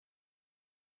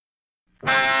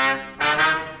Ladies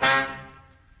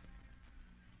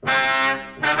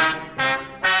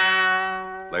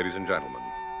and gentlemen,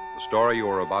 the story you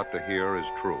are about to hear is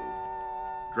true.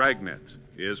 Dragnet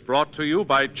is brought to you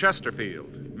by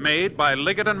Chesterfield, made by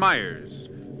Liggett & Myers,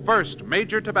 first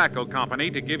major tobacco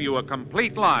company to give you a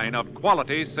complete line of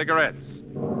quality cigarettes.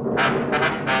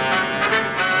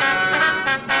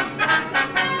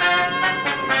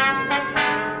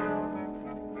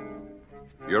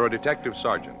 You're a detective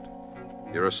sergeant.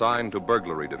 You're assigned to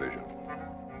burglary division.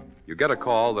 You get a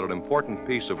call that an important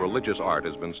piece of religious art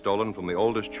has been stolen from the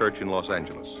oldest church in Los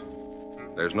Angeles.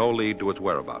 There's no lead to its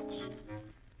whereabouts.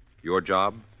 Your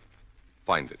job?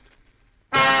 Find it.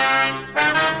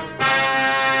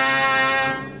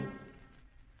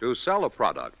 To sell a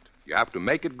product, you have to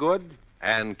make it good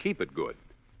and keep it good.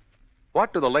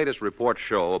 What do the latest reports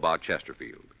show about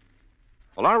Chesterfield?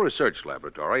 Well, our research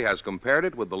laboratory has compared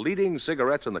it with the leading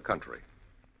cigarettes in the country.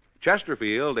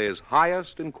 Chesterfield is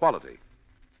highest in quality,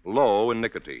 low in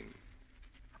nicotine.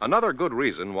 Another good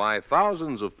reason why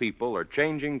thousands of people are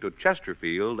changing to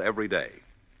Chesterfield every day.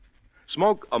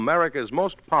 Smoke America's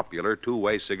most popular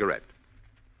two-way cigarette.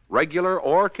 Regular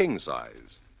or king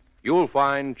size, you'll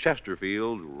find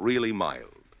Chesterfield really mild,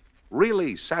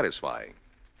 really satisfying.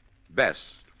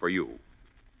 Best for you.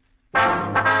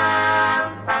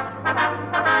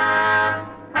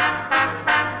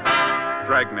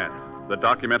 Dragnet, the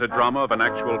documented drama of an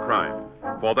actual crime.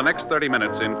 For the next 30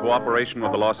 minutes, in cooperation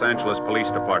with the Los Angeles Police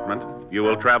Department, you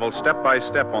will travel step by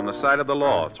step on the side of the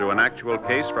law through an actual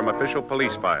case from official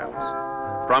police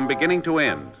files. From beginning to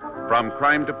end, from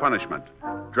crime to punishment,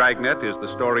 Dragnet is the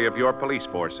story of your police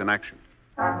force in action.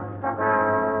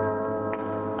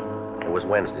 It was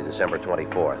Wednesday, December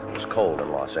 24th. It was cold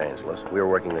in Los Angeles. We were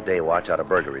working the day watch out of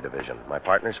burglary division. My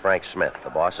partner's Frank Smith.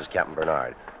 The boss is Captain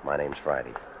Bernard. My name's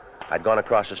Friday. I'd gone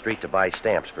across the street to buy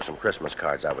stamps for some Christmas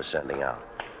cards I was sending out.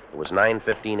 It was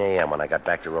 9:15 a.m. when I got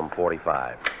back to room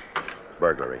 45.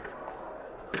 Burglary.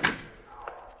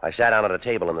 I sat down at a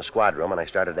table in the squad room and I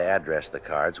started to address the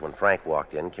cards when Frank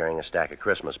walked in carrying a stack of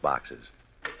Christmas boxes.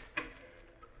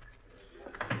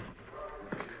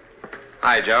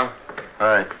 Hi, Joe.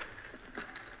 Hi.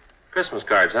 Christmas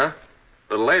cards, huh?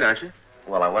 A little late, aren't you?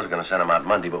 Well, I was going to send them out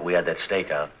Monday, but we had that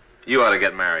stakeout. You ought to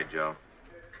get married, Joe.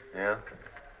 Yeah?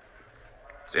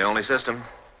 It's the only system.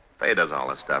 Faye does all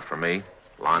that stuff for me.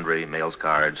 Laundry, mails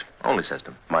cards. Only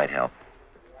system. Might help.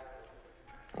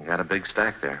 You got a big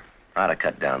stack there. Ought to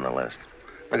cut down the list.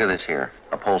 Look at this here.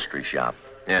 Upholstery shop.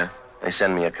 Yeah? They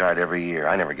send me a card every year.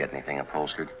 I never get anything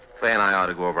upholstered. Faye and I ought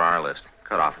to go over our list.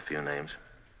 Cut off a few names.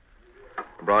 I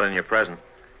brought in your present.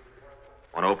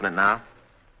 Want to open it now?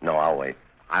 No, I'll wait.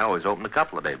 I always open a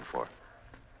couple a day before.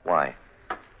 Why?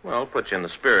 Well, put you in the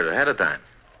spirit ahead of time.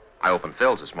 I opened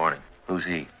Phil's this morning. Who's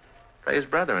he? Faye's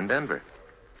brother in Denver.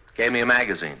 Gave me a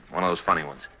magazine, one of those funny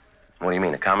ones. What do you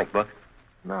mean, a comic book?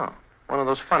 No, one of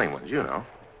those funny ones, you know.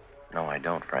 No, I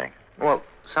don't, Frank. Well,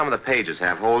 some of the pages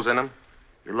have holes in them.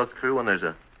 You look through and there's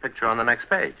a picture on the next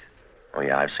page. Oh,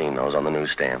 yeah, I've seen those on the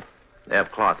newsstand. They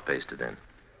have cloth pasted in.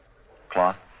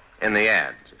 Cloth? In the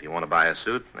ads. If you want to buy a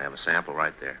suit, they have a sample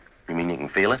right there. You mean you can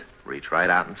feel it? Reach right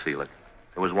out and feel it.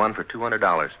 There was one for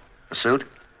 $200. A suit?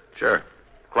 Sure.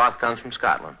 Cloth comes from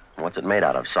Scotland. What's it made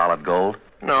out of? Solid gold?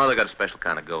 No, they got a special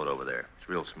kind of goat over there. It's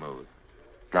real smooth.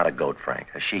 Not a goat, Frank.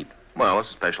 A sheep. Well, it's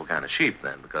a special kind of sheep,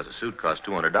 then, because a suit costs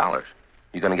 $200.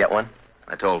 You gonna get one?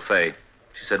 I told Faye.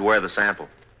 She said, wear the sample.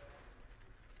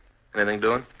 Anything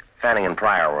doing? Fanning and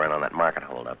Pryor were in on that market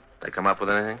holdup. They come up with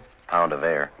anything? Pound of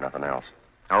air, nothing else.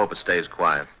 I hope it stays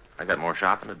quiet. I got more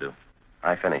shopping to do.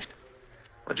 I finished.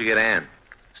 What'd you get Ann?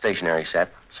 Stationery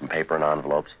set, some paper and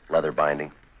envelopes, leather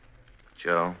binding.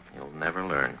 Joe, you'll never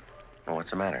learn. Well,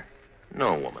 what's the matter?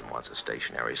 No woman wants a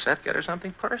stationery set. Get her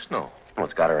something personal. Well,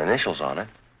 it's got her initials on it.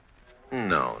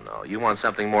 No. You want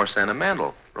something more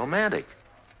sentimental, romantic.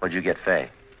 What'd you get Faye?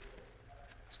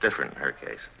 It's different in her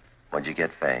case. What'd you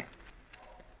get Faye?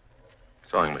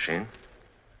 Sewing machine.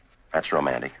 That's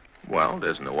romantic. Well, it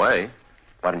isn't a way.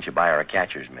 Why didn't you buy her a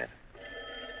catcher's mitt?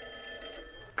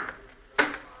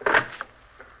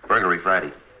 Burglary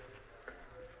Friday.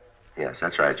 Yes,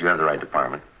 that's right. You have the right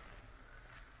department.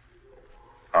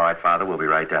 All right, Father, we'll be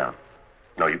right down.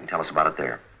 No, you can tell us about it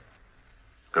there.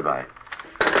 Goodbye.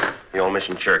 The old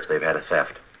mission church, they've had a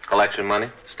theft. Collection money?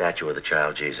 Statue of the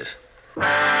child Jesus.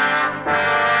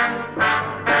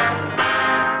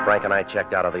 Frank and I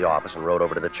checked out of the office and rode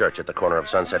over to the church at the corner of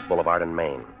Sunset Boulevard and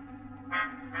Main.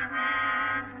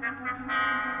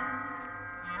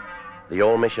 The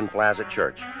Old Mission Plaza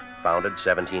Church, founded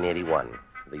 1781,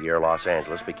 the year Los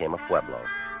Angeles became a pueblo.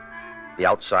 The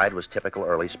outside was typical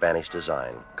early Spanish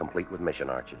design, complete with mission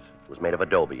arches. It was made of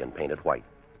adobe and painted white.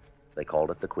 They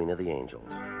called it the Queen of the Angels.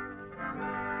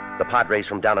 The Padres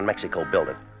from down in Mexico built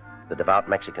it. The devout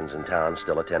Mexicans in town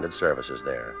still attended services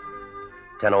there.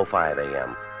 10:05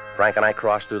 a.m. Frank and I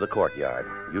crossed through the courtyard.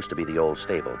 It used to be the old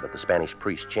stable, but the Spanish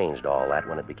priest changed all that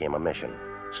when it became a mission.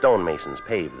 Stonemasons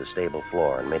paved the stable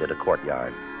floor and made it a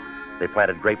courtyard. They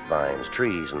planted grapevines,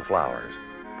 trees, and flowers.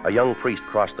 A young priest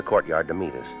crossed the courtyard to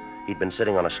meet us. He'd been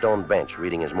sitting on a stone bench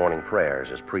reading his morning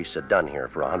prayers, as priests had done here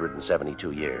for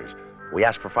 172 years. We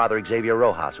asked for Father Xavier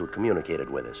Rojas, who'd communicated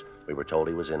with us. We were told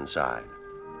he was inside.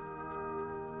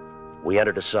 We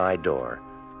entered a side door.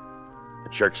 The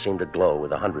church seemed to glow with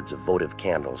the hundreds of votive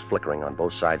candles flickering on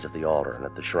both sides of the altar and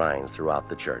at the shrines throughout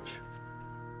the church.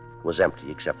 It was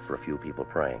empty except for a few people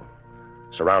praying.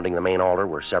 Surrounding the main altar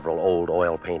were several old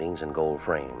oil paintings in gold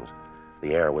frames.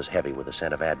 The air was heavy with the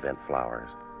scent of Advent flowers.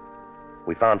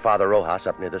 We found Father Rojas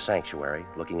up near the sanctuary,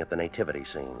 looking at the nativity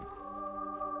scene.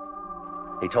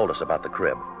 He told us about the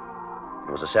crib.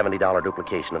 It was a $70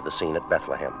 duplication of the scene at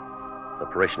Bethlehem. The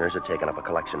parishioners had taken up a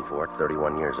collection for it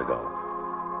 31 years ago.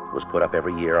 It was put up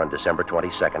every year on December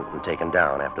 22nd and taken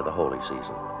down after the holy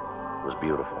season. It was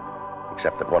beautiful,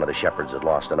 except that one of the shepherds had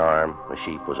lost an arm, the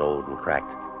sheep was old and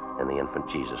cracked, and the infant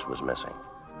Jesus was missing.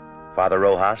 Father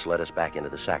Rojas led us back into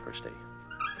the sacristy.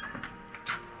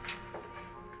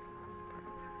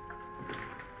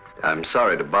 I'm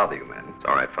sorry to bother you, men. It's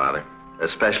all right, Father.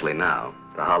 Especially now,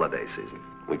 the holiday season.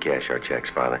 We cash our checks,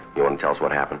 Father. You want to tell us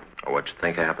what happened? Or what you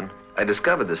think happened? I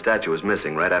discovered the statue was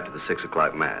missing right after the 6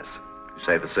 o'clock Mass. You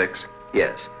say the 6?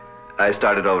 Yes. I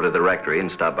started over to the rectory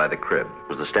and stopped by the crib.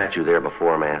 Was the statue there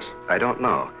before Mass? I don't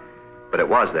know, but it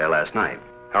was there last night.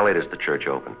 How late is the church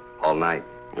open? All night.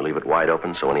 You leave it wide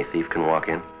open so any thief can walk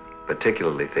in?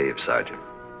 Particularly thieves, Sergeant.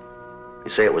 You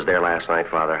say it was there last night,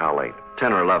 Father. How late?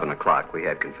 10 or 11 o'clock, we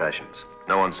had confessions.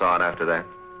 No one saw it after that?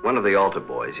 One of the altar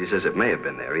boys, he says it may have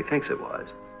been there. He thinks it was.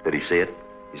 Did he see it?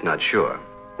 He's not sure.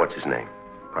 What's his name?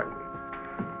 Pardon me.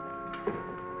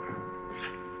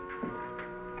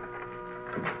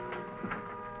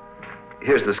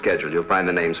 Here's the schedule. You'll find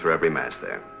the names for every Mass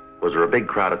there. Was there a big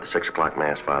crowd at the 6 o'clock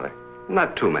Mass, Father?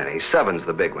 Not too many. 7's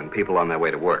the big one. People on their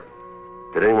way to work.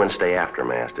 Did anyone stay after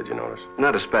Mass, did you notice?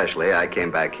 Not especially. I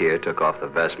came back here, took off the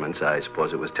vestments. I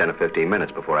suppose it was 10 or 15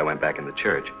 minutes before I went back in the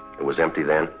church. It was empty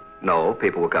then? No,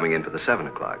 people were coming in for the 7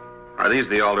 o'clock. Are these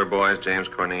the altar boys, James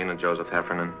Cornine and Joseph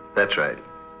Heffernan? That's right.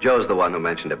 Joe's the one who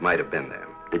mentioned it might have been there.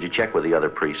 Did you check with the other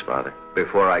priests, Father?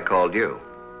 Before I called you.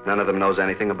 None of them knows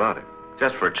anything about it.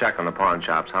 Just for a check on the pawn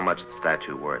shops, how much is the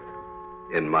statue worth?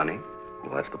 In money?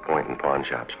 Well, that's the point in pawn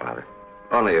shops, Father.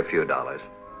 Only a few dollars.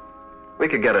 We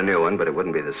could get a new one, but it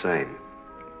wouldn't be the same.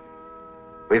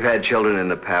 We've had children in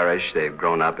the parish. They've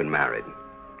grown up and married.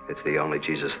 It's the only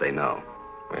Jesus they know.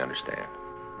 We understand.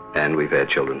 And we've had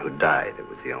children who died. It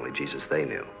was the only Jesus they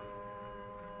knew.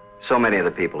 So many of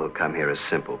the people who come here are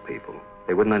simple people.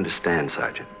 They wouldn't understand,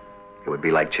 Sergeant. It would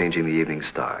be like changing the evening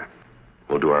star.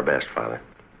 We'll do our best, Father.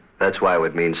 That's why it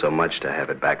would mean so much to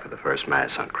have it back for the first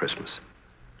Mass on Christmas.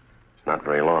 It's not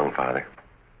very long, Father.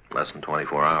 Less than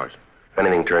 24 hours. If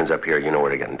anything turns up here, you know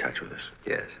where to get in touch with us.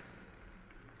 Yes.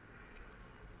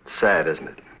 It's sad, isn't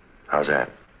it? How's that?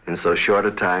 In so short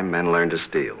a time, men learn to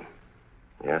steal.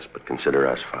 Yes, but consider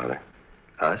us, Father.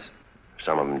 Us? If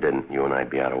some of them didn't, you and I'd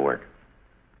be out of work.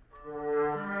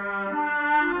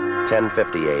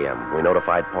 10:50 a.m. We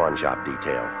notified pawn shop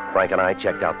detail. Frank and I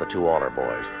checked out the 2 altar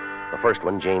boys. The first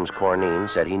one, James Cornine,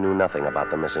 said he knew nothing about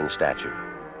the missing statue.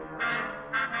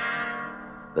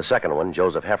 The second one,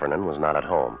 Joseph Heffernan, was not at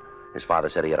home. His father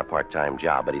said he had a part-time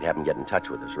job, but he'd have him get in touch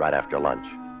with us right after lunch.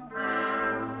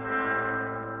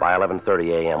 By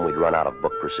 11:30 a.m., we'd run out of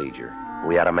book procedure.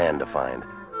 We had a man to find.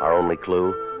 Our only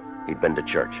clue, he'd been to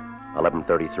church.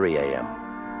 11:33 a.m.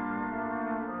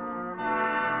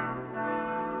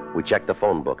 We checked the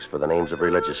phone books for the names of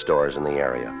religious stores in the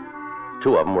area.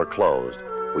 2 of them were closed.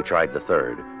 We tried the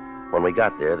 3rd. When we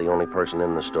got there, the only person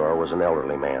in the store was an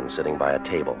elderly man sitting by a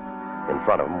table. In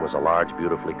front of him was a large,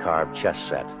 beautifully carved chess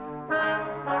set.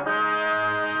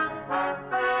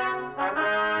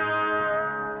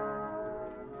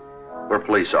 We're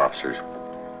police officers.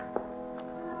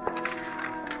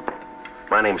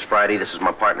 My name's Friday. This is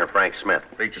my partner, Frank Smith.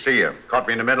 Great to see you. Caught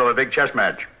me in the middle of a big chess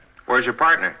match. Where's your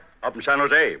partner? Up in San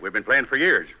Jose. We've been playing for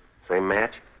years. Same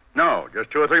match? No,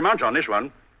 just 2 or 3 months on this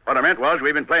one. What I meant was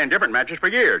we've been playing different matches for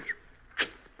years.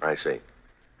 I see.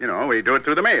 You know, we do it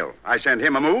through the mail. I send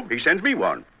him a move, he sends me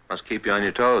one. Must keep you on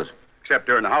your toes. Except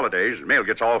during the holidays, the mail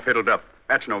gets all fiddled up.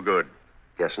 That's no good.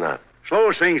 Guess not.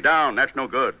 Slows things down, that's no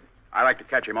good. I like to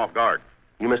catch him off guard.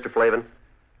 You Mr. Flavin?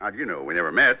 How do you know? We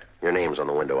never met. Your name's on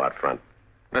the window out front.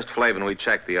 Mr. Flavin, we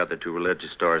checked the other two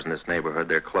religious stores in this neighborhood.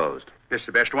 They're closed. This is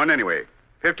the best one anyway.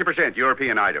 50%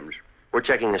 European items. We're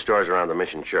checking the stores around the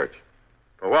Mission Church.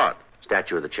 For what?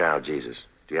 Statue of the Child Jesus.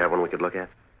 Do you have one we could look at?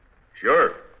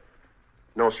 Sure.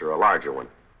 No, sir, a larger one.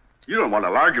 You don't want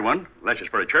a larger one, unless it's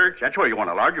for a church. That's why you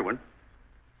want a larger one.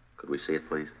 Could we see it,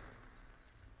 please?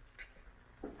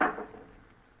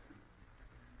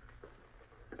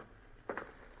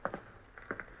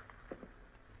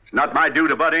 It's not my due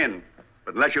to butt in.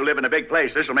 But unless you live in a big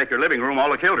place, this will make your living room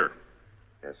all the kilter.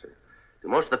 Yes, sir. Do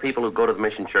most of the people who go to the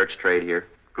Mission Church trade here?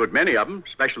 Good many of them,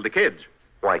 especially the kids.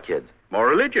 Why kids? More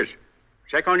religious.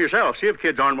 Check on yourself. See if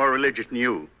kids aren't more religious than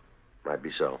you. Might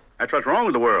be so. That's what's wrong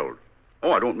with the world.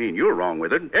 Oh, I don't mean you're wrong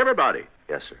with it. Everybody.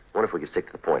 Yes, sir. Wonder if we could stick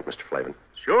to the point, Mr. Flavin.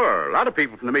 Sure. A lot of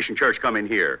people from the Mission Church come in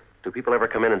here. Do people ever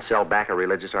come in and sell back a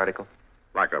religious article?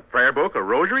 Like a prayer book or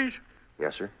rosaries?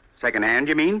 Yes, sir. Second hand,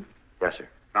 you mean? Yes, sir.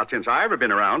 Not since I ever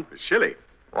been around. It's silly.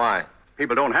 Why?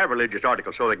 People don't have religious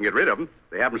articles so they can get rid of them.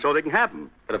 They have them so they can have them.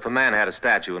 But if a man had a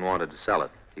statue and wanted to sell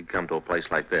it, he'd come to a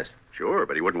place like this. Sure,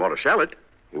 but he wouldn't want to sell it.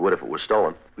 He would if it was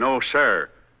stolen. No, sir.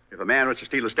 If a man was to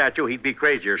steal a statue, he'd be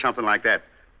crazy or something like that.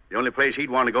 The only place he'd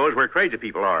want to go is where crazy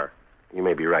people are. You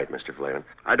may be right, Mr. Flavin.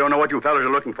 I don't know what you fellas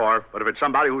are looking for, but if it's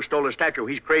somebody who stole a statue,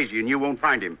 he's crazy and you won't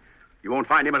find him. You won't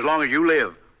find him as long as you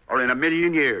live, or in a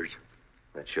million years.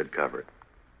 That should cover it.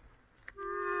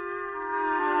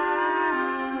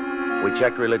 We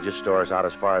checked religious stores out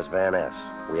as far as Van Ness.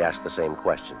 We asked the same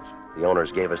questions. The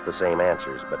owners gave us the same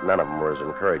answers, but none of them were as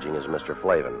encouraging as Mr.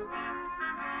 Flavin.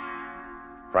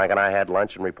 Frank and I had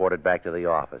lunch and reported back to the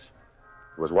office.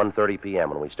 It was 1:30 p.m.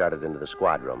 when we started into the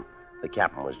squad room. The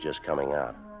captain was just coming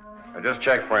out. I just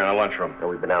checked for you in the lunchroom. And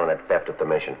we've been down on that theft at the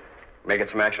mission. Making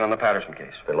some action on the Patterson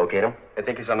case. They locate him? I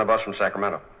think he's on the bus from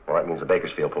Sacramento. Well, that means the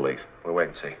Bakersfield police. We'll wait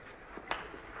and see.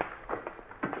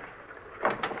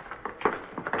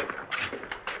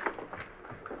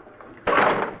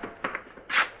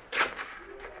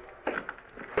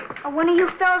 Are one of you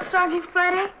fellas Sergeant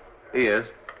Friday? He is.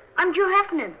 I'm Joe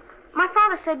Heffernan. My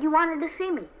father said you wanted to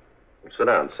see me. Well, sit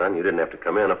down, son. You didn't have to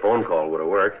come in. A phone call would have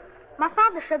worked. My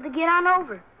father said to get on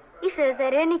over. He says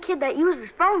that any kid that uses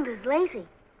phones is lazy.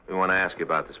 We want to ask you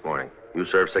about this morning. You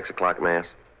serve 6 o'clock mass?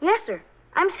 Yes, sir.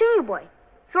 I'm senior boy,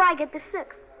 so I get the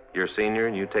 6th. You're a senior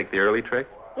and you take the early trick?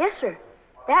 Yes, sir.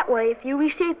 That way, if you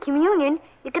receive communion,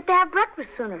 you get to have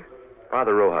breakfast sooner.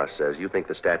 Father Rojas says you think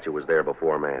the statue was there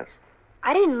before mass.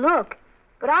 I didn't look,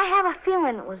 but I have a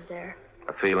feeling it was there.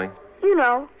 A feeling? You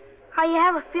know, how you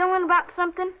have a feeling about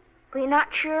something, but you're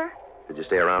not sure. Did you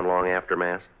stay around long after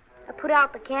mass? I put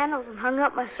out the candles and hung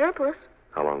up my surplice.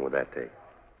 How long would that take?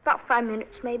 About 5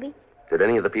 minutes, maybe. Did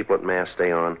any of the people at mass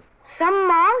stay on? Some of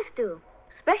 'em always do,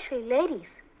 especially ladies.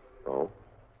 Oh?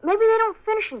 Maybe they don't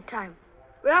finish in time,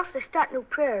 or else they start new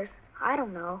prayers. I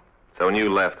don't know. So when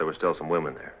you left, there were still some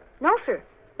women there. No, sir.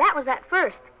 That was at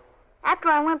first. After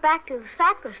I went back to the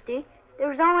sacristy, there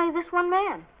was only this one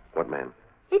man. What man?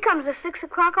 He comes at 6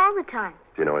 o'clock all the time.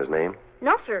 Do you know his name?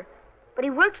 No, sir. But he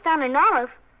works down in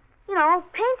Olive,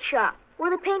 paint shop, where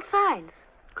they paint signs.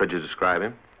 Could you describe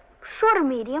him? Sort of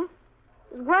medium.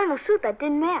 He was wearing a suit that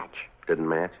didn't match. Didn't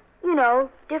match?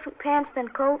 Different pants than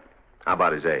coat. How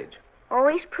about his age? Oh,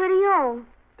 he's pretty old.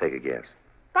 Take a guess.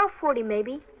 About 40,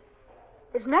 maybe.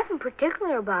 There's nothing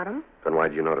particular about him. Then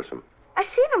why'd you notice him? I've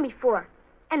seen him before.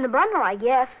 And the bundle, I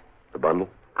guess. The bundle?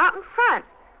 Out in front.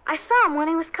 I saw him when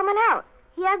he was coming out.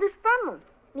 He had this bundle,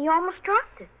 and he almost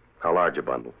dropped it. How large a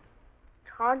bundle?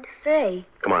 It's hard to say.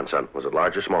 Come on, son. Was it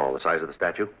large or small? The size of the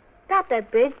statue? Not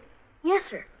that big. Yes,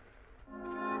 sir.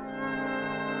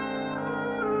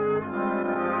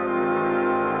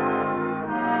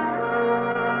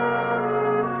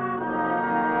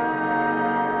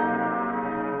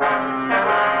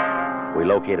 We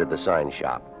located the sign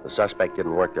shop. The suspect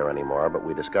didn't work there anymore, but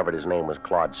we discovered his name was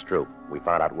Claude Stroop. We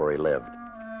found out where he lived.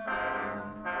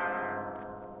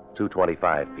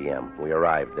 2:25 p.m. We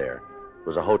arrived there. It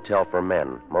was a hotel for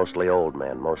men, mostly old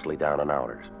men, mostly down and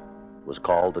outers. It was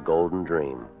called the Golden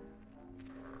Dream.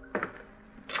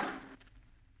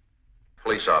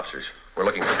 Police officers. We're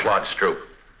looking for Claude Stroop.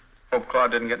 Hope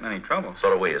Claude didn't get in any trouble.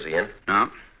 So do we. Is he in?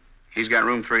 No. He's got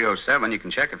room 307. You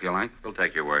can check if you like. We'll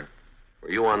take your word.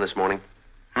 Were you on this morning?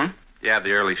 You have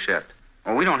the early shift.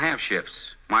 Well, we don't have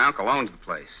shifts. My uncle owns the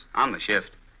place. I'm the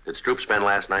shift. Did Stroop spend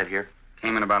last night here?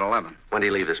 Came in about 11. When did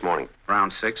he leave this morning?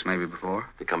 Around 6, maybe before.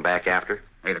 Did he come back after?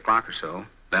 8 o'clock or so.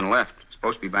 Then left.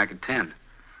 Supposed to be back at 10.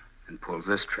 And pulls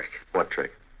this trick. What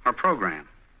trick? Our program.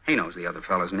 He knows the other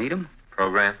fellas need him.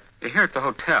 Program? You're here at the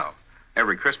hotel.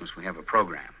 Every Christmas we have a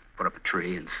program. Put up a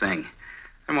tree and sing.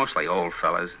 They're mostly old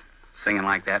fellas. Singing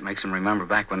like that makes them remember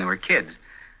back when they were kids.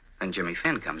 Then Jimmy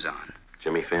Finn comes on.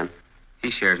 Jimmy Finn? He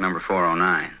shares number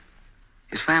 409.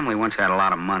 His family once had a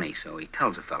lot of money, so he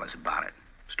tells the fellas about it.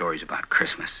 Stories about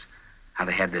Christmas. How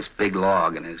they had this big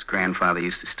log, and his grandfather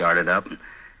used to start it up, and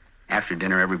after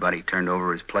dinner, everybody turned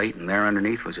over his plate, and there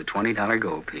underneath was a $20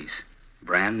 gold piece.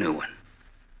 Brand new one.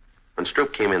 When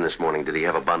Stroop came in this morning, did he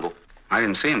have a bundle? I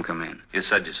didn't see him come in. You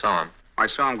said you saw him. I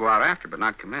saw him go out after, but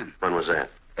not come in. When was that?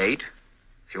 8.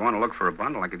 If you want to look for a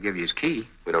bundle, I could give you his key.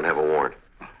 We don't have a warrant.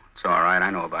 It's all right. I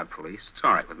know about police. It's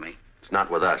all right with me. It's not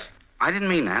with us. I didn't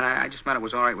mean that. I just meant it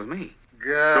was all right with me.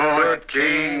 Good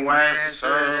King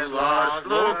Wenceslas,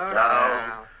 look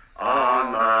out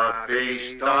on the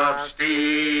feast of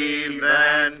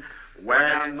Stephen.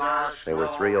 When They were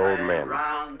 3 old men.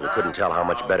 You couldn't tell how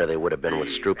much better they would have been with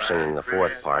Stroop singing the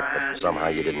 4th part, but somehow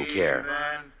you didn't care.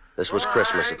 This was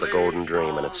Christmas at the Golden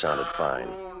Dream, and it sounded fine.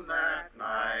 that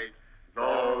night,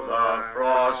 though the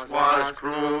frost was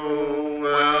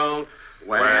cruel,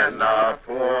 when the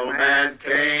poor man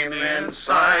came in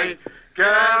sight,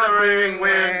 gathering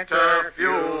winter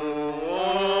fuel.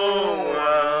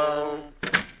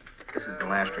 This is the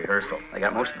last rehearsal. They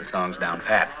got most of the songs down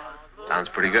pat. Sounds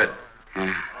pretty good.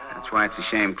 Yeah, that's why it's a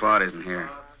shame Claude isn't here.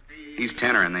 He's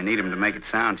tenor, and they need him to make it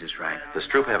sound just right. Does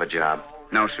Stroop have a job?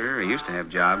 No, sir. He used to have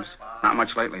jobs. Not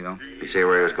much lately, though. Did he say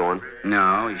where he was going?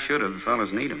 No, he should have. The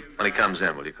fellas need him. When he comes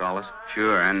in, will you call us?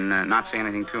 Sure, and not say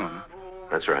anything to him.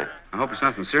 That's right. I hope it's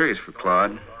nothing serious for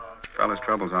Claude. Fella's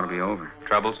troubles ought to be over.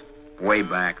 Troubles? Way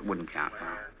back, it wouldn't count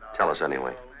now. Tell us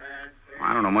anyway. Well,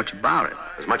 I don't know much about it.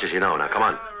 As much as you know. Now, come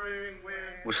on.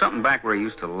 It was something back where he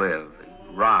used to live.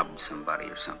 He robbed somebody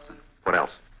or something. What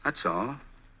else? That's all.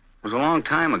 It was a long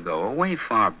time ago, way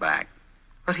far back.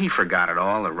 But he forgot it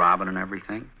all, the robbing and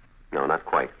everything. No, not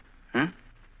quite.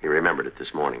 He remembered it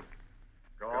this morning.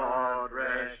 God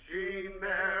rest ye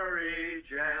merry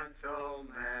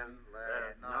gentlemen,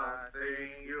 let nothing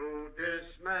you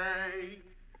dismay.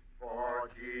 For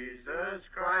Jesus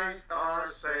Christ our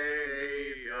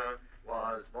Savior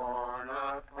was born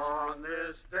upon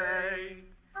this day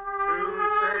to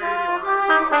save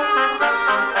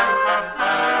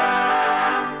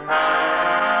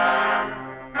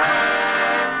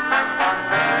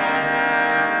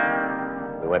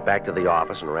We went back to the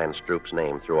office and ran Stroop's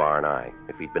name through R&I.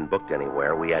 If he'd been booked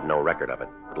anywhere, we had no record of it,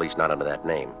 at least not under that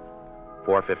name.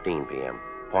 4:15 p.m.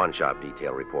 Pawn shop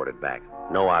detail reported back.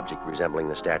 No object resembling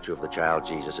the statue of the child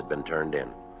Jesus had been turned in.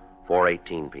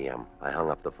 4:18 p.m. I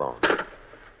hung up the phone.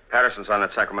 Patterson's on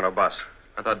that Sacramento bus.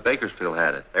 I thought Bakersfield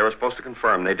had it. They were supposed to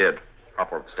confirm. They did.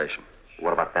 Up over the station.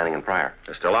 What about Fanning and Pryor?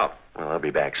 They're still out. Well, they'll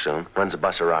be back soon. When's the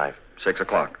bus arrive? 6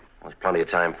 o'clock. There's plenty of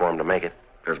time for them to make it.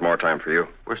 There's more time for you.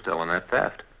 We're still on that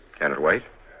theft. Can it wait?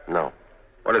 No.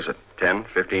 What is it? $10,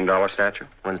 $15 statue?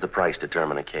 When's the price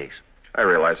determine a case? I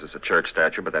realize it's a church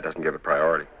statue, but that doesn't give it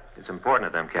priority. It's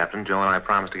important to them, Captain. Joe and I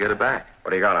promised to get it back. What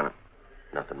do you got on it?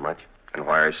 Nothing much. And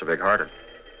why are you so big-hearted?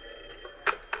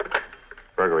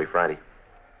 Burglary Friday.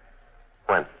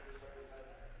 When?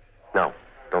 No.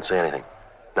 Don't say anything.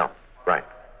 No. Right.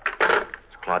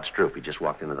 It's Claude Stroop. He just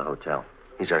walked into the hotel.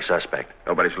 He's our suspect.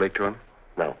 Nobody's leaked to him?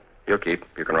 No. You'll keep.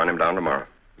 You can run him down tomorrow.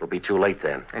 It'll be too late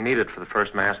then. They need it for the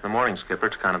first mass in the morning, Skipper.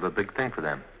 It's kind of a big thing for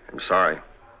them. I'm sorry.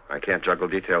 I can't juggle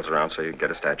details around so you can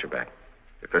get a statue back.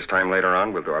 If there's time later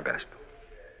on, we'll do our best.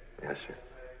 Yes, sir.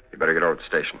 You better get over to the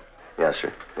station. Yes,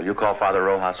 sir. Will you call Father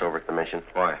Rojas over at the mission?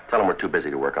 Why? Tell him we're too busy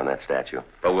to work on that statue.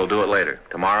 But we'll do it later.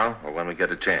 Tomorrow or when we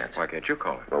get a chance. Why can't you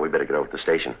call him? Well, we better get over to the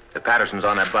station. If Patterson's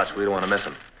on that bus, we don't want to miss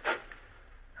him.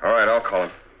 All right, I'll call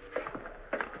him.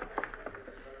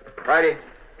 Friday.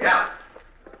 Yeah.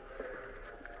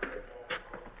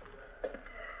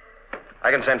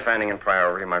 I can send Fanning and Pryor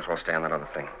over. You might as well stay on that other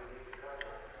thing.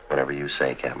 Whatever you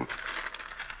say, Captain.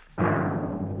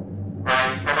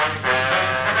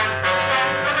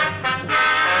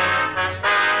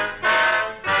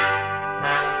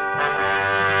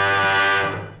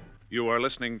 You are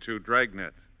listening to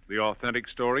Dragnet, the authentic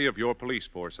story of your police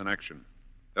force in action.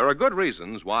 There are good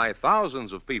reasons why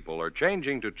thousands of people are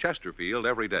changing to Chesterfield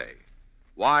every day.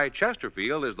 Why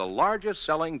Chesterfield is the largest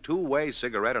selling two-way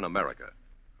cigarette in America.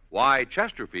 Why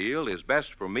Chesterfield is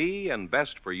best for me and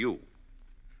best for you.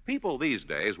 People these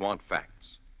days want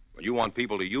facts. When you want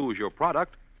people to use your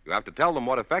product, you have to tell them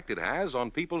what effect it has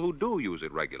on people who do use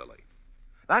it regularly.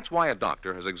 That's why a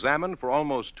doctor has examined for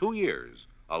almost 2 years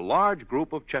a large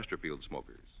group of Chesterfield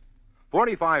smokers.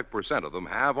 45% of them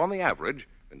have, on the average,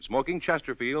 been smoking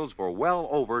Chesterfields for well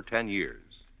over 10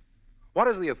 years. What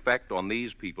is the effect on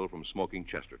these people from smoking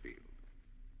Chesterfield?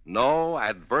 No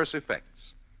adverse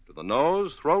effects. To the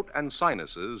nose, throat, and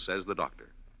sinuses, says the doctor.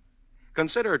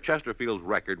 Consider Chesterfield's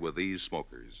record with these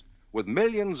smokers, with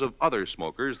millions of other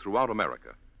smokers throughout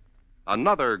America.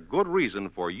 Another good reason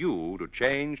for you to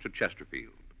change to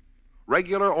Chesterfield.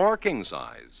 Regular or king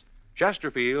size,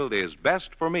 Chesterfield is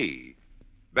best for me,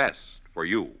 best for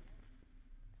you.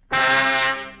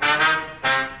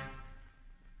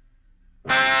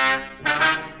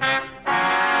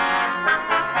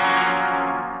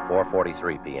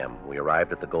 4:43 p.m. We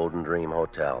arrived at the Golden Dream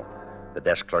Hotel. The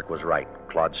desk clerk was right.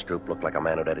 Claude Stroop looked like a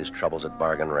man who'd had his troubles at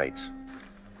bargain rates.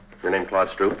 Your name Claude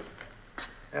Stroop?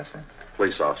 Yes, sir.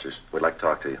 Police officers. We'd like to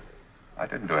talk to you. I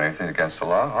didn't do anything against the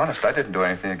law. Honest, I didn't do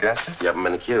anything against it. You haven't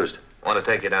been accused. Want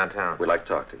to take you downtown? We'd like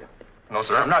to talk to you. No,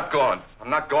 sir, I'm not going. I'm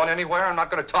not going anywhere. I'm not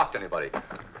going to talk to anybody.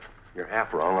 You're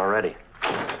half wrong already.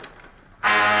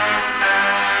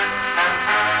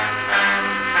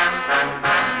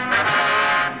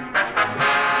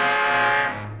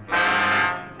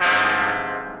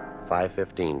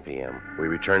 "5:15 p.m. We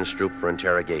returned Stroop for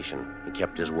interrogation. He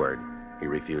kept his word. He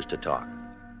refused to talk.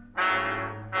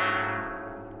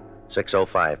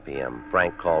 6:05 p.m.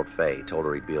 Frank called Fay, told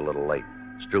her he'd be a little late.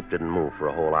 Stroop didn't move for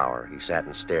a whole hour. He sat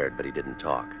and stared, but he didn't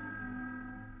talk.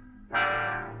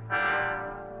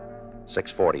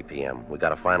 6:40 p.m. We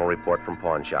got a final report from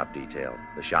pawn shop detail.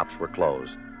 The shops were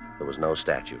closed. There was no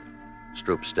statue.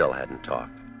 Stroop still hadn't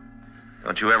talked.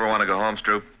 Don't you ever want to go home,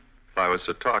 Stroop? If I was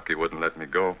to talk, he wouldn't let me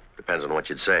go. Depends on what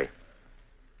you'd say.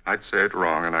 I'd say it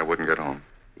wrong, and I wouldn't get home.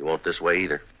 You won't this way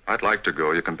either. I'd like to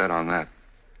go. You can bet on that.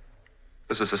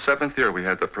 This is the 7th year we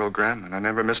had the program, and I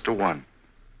never missed a one.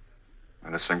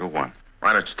 Not a single one.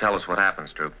 Why don't you tell us what happened,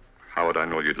 Stroop? How would I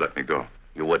know you'd let me go?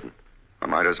 You wouldn't. I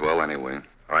might as well anyway.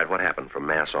 All right, what happened from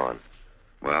Mass on?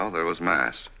 Well, there was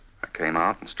Mass. I came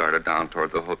out and started down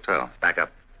toward the hotel. Back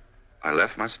up. I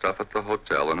left my stuff at the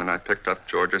hotel, and then I picked up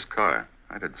George's car.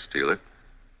 I didn't steal it.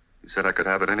 He said I could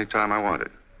have it any time I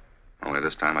wanted. Only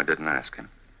this time I didn't ask him.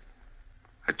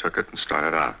 I took it and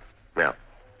started out. Yeah.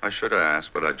 I should have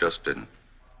asked, but I just didn't.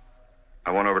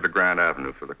 I went over to Grand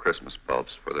Avenue for the Christmas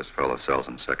bulbs, where this fella sells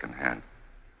them secondhand.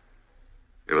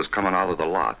 It was coming out of the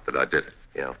lot that I did it.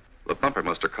 Yeah. The bumper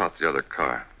must have caught the other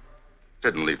car.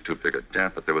 Didn't leave too big a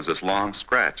dent, but there was this long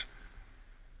scratch.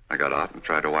 I got out and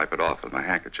tried to wipe it off with my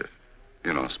handkerchief.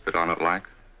 You know, spit on it like.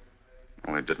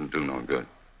 Only it didn't do no good.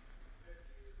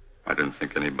 I didn't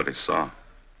think anybody saw.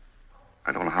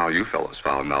 I don't know how you fellas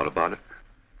found out about it.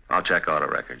 I'll check auto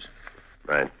records.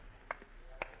 Right.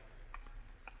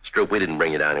 Stroop, we didn't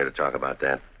bring you down here to talk about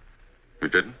that. You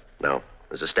didn't? No.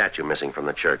 There's a statue missing from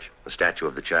the church. The statue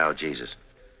of the child Jesus.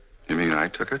 You mean I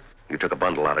took it? You took a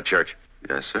bundle out of church.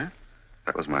 Yes, sir.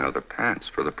 That was my other pants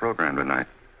for the program tonight.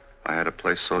 I had a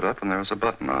place sewed up and there was a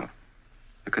button off.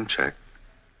 You can check.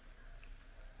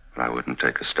 But I wouldn't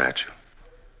take a statue.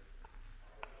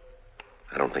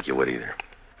 I don't think you would either.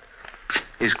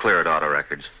 He's cleared auto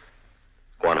records.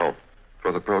 Go on home.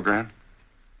 For the program?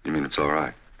 You mean it's all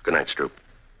right? Good night, Stroop.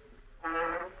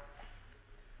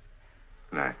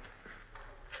 Good night.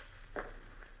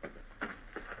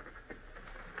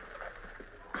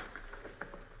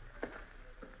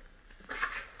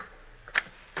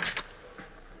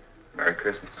 Merry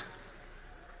Christmas.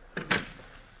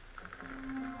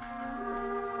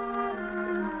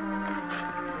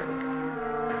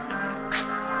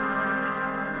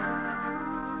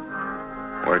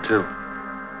 Where to?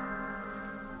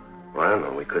 Well, I don't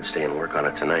know. We could stay and work on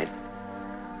it tonight.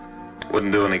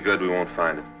 Wouldn't do any good. We won't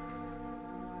find it.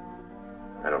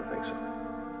 I don't think so.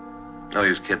 No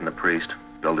use kidding the priest.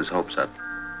 Build his hopes up.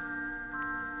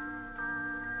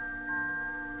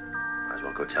 Might as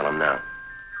well go tell him now.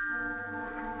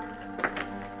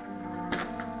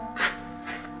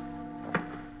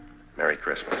 Merry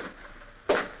Christmas.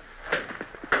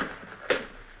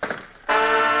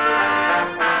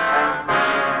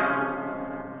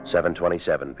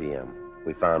 "7:27 p.m.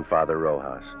 We found Father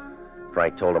Rojas.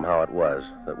 Frank told him how it was,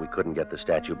 that we couldn't get the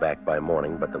statue back by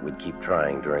morning, but that we'd keep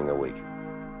trying during the week.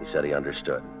 He said he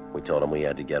understood. We told him we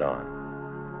had to get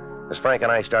on. As Frank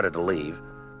and I started to leave,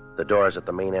 the doors at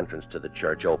the main entrance to the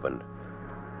church opened.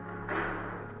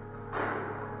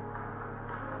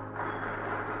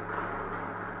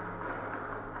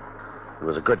 It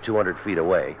was a good 200 feet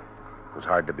away. It was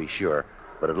hard to be sure,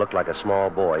 but it looked like a small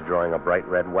boy drawing a bright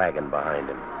red wagon behind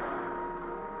him.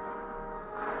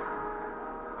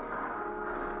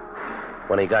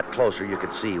 When he got closer, you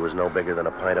could see he was no bigger than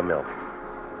a pint of milk.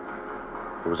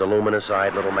 He was a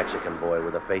luminous-eyed little Mexican boy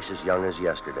with a face as young as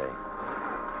yesterday.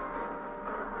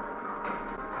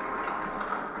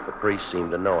 The priest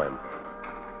seemed to know him.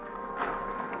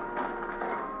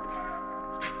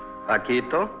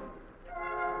 Paquito?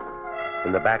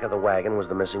 In the back of the wagon was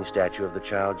the missing statue of the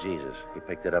child Jesus. He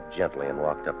picked it up gently and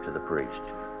walked up to the priest.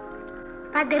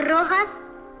 Padre Rojas?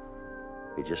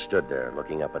 He just stood there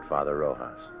looking up at Father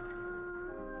Rojas.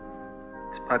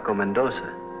 It's Paco Mendoza,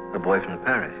 the boy from the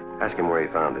parish. Ask him where he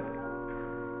found it.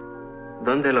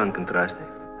 ¿Dónde lo encontraste?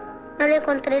 No lo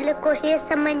encontré, lo cogí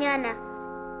esta mañana.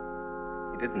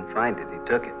 He didn't find it, he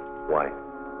took it. Why?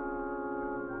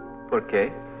 ¿Por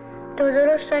qué? Todos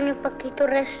los años Paquito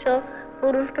rezó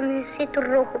por un camioncito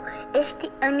rojo. Este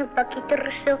año Paquito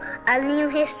rezó al niño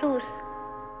Jesús.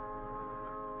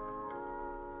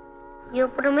 Yo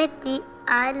prometí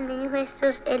al niño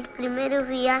Jesús el primer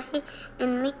viaje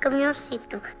en mi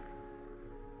camioncito.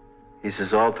 He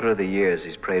says all through the years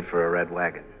he's prayed for a red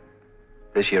wagon.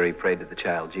 This year he prayed to the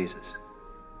child Jesus.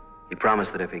 He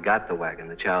promised that if he got the wagon,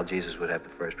 the child Jesus would have the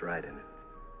first ride in it.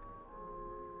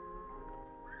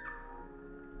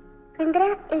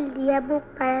 Vendrá el diablo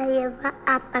para llevar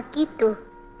a Paquito.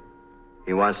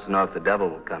 He wants to know if the devil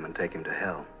will come and take him to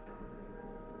hell.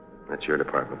 That's your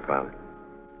department, Father.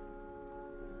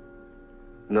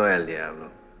 No el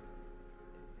diablo.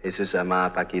 Jesús ama a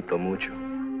Paquito mucho.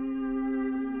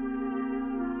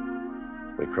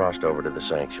 We crossed over to the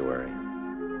sanctuary.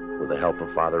 With the help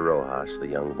of Father Rojas, the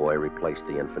young boy replaced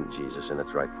the infant Jesus in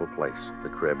its rightful place, the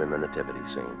crib in the nativity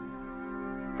scene.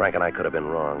 Frank and I could have been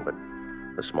wrong, but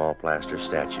the small plaster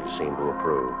statue seemed to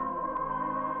approve.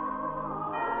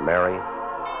 Mary,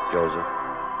 Joseph,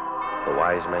 the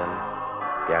wise men,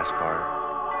 Gaspar,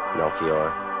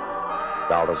 Melchior,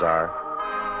 Balthazar,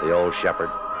 the old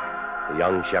shepherd, the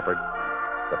young shepherd,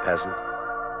 the peasant,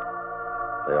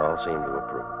 they all seemed to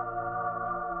approve.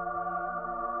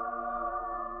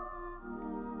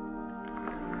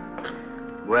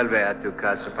 Vuelve a tu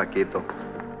casa, Paquito.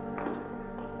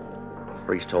 The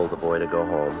priest told the boy to go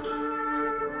home.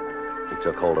 He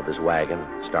took hold of his wagon,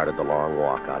 started the long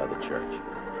walk out of the church.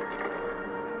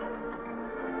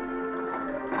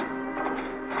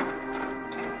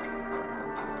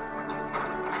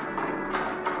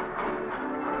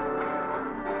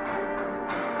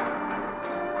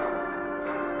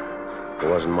 There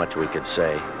wasn't much we could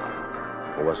say.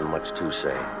 There wasn't much to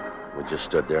say. We just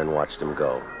stood there and watched him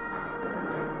go.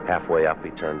 Halfway up,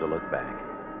 he turned to look back,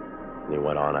 and he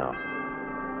went on out.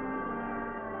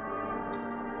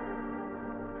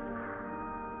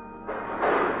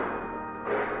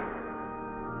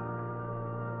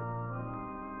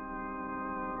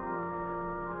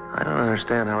 I don't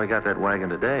understand how he got that wagon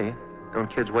today. Don't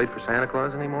kids wait for Santa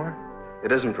Claus anymore?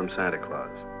 It isn't from Santa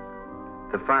Claus.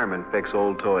 The firemen fix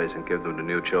old toys and give them to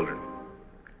new children.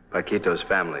 Paquito's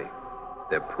family,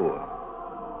 they're poor.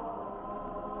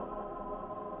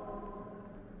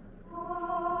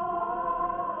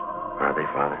 Are they,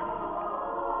 Father?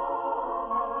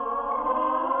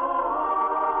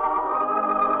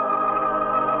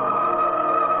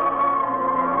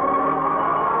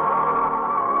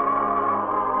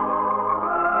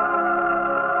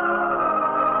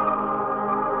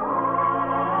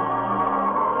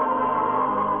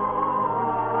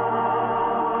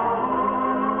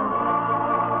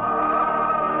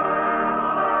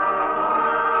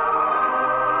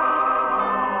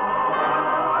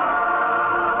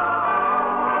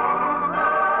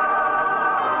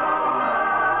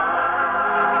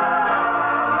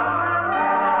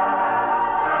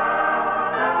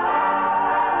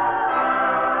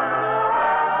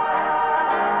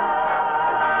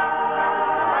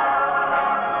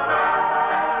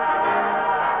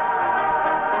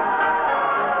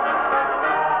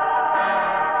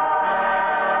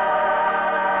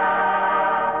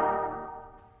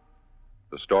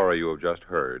 The story you have just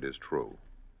heard is true.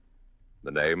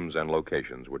 The names and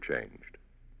locations were changed.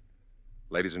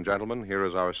 Ladies and gentlemen, here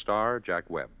is our star, Jack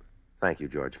Webb. Thank you,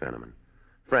 George Fenneman.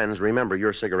 Friends, remember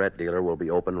your cigarette dealer will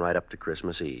be open right up to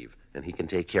Christmas Eve, and he can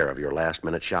take care of your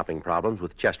last-minute shopping problems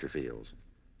with Chesterfield's.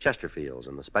 Chesterfield's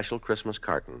and the special Christmas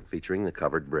carton featuring the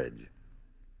covered bridge.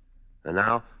 And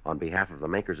now, on behalf of the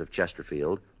makers of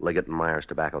Chesterfield, Liggett & Myers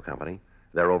Tobacco Company,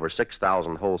 there are over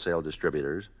 6,000 wholesale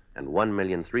distributors and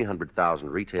 1,300,000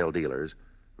 retail dealers,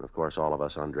 and of course all of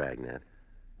us on Dragnet.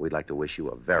 We'd like to wish you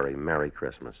a very Merry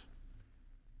Christmas.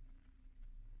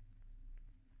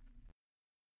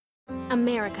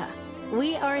 America.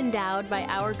 We are endowed by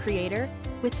our Creator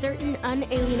with certain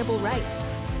unalienable rights: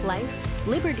 life,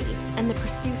 liberty, and the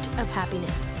pursuit of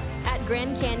happiness. At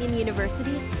Grand Canyon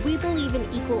University, we believe in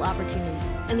equal opportunity,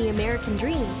 and the American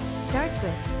dream starts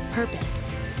with purpose.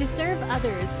 To serve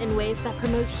others in ways that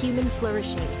promote human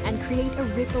flourishing and create a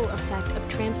ripple effect of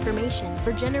transformation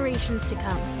for generations to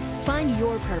come. Find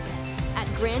your purpose at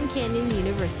Grand Canyon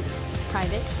University.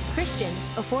 Private, Christian,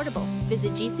 affordable.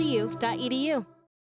 Visit gcu.edu.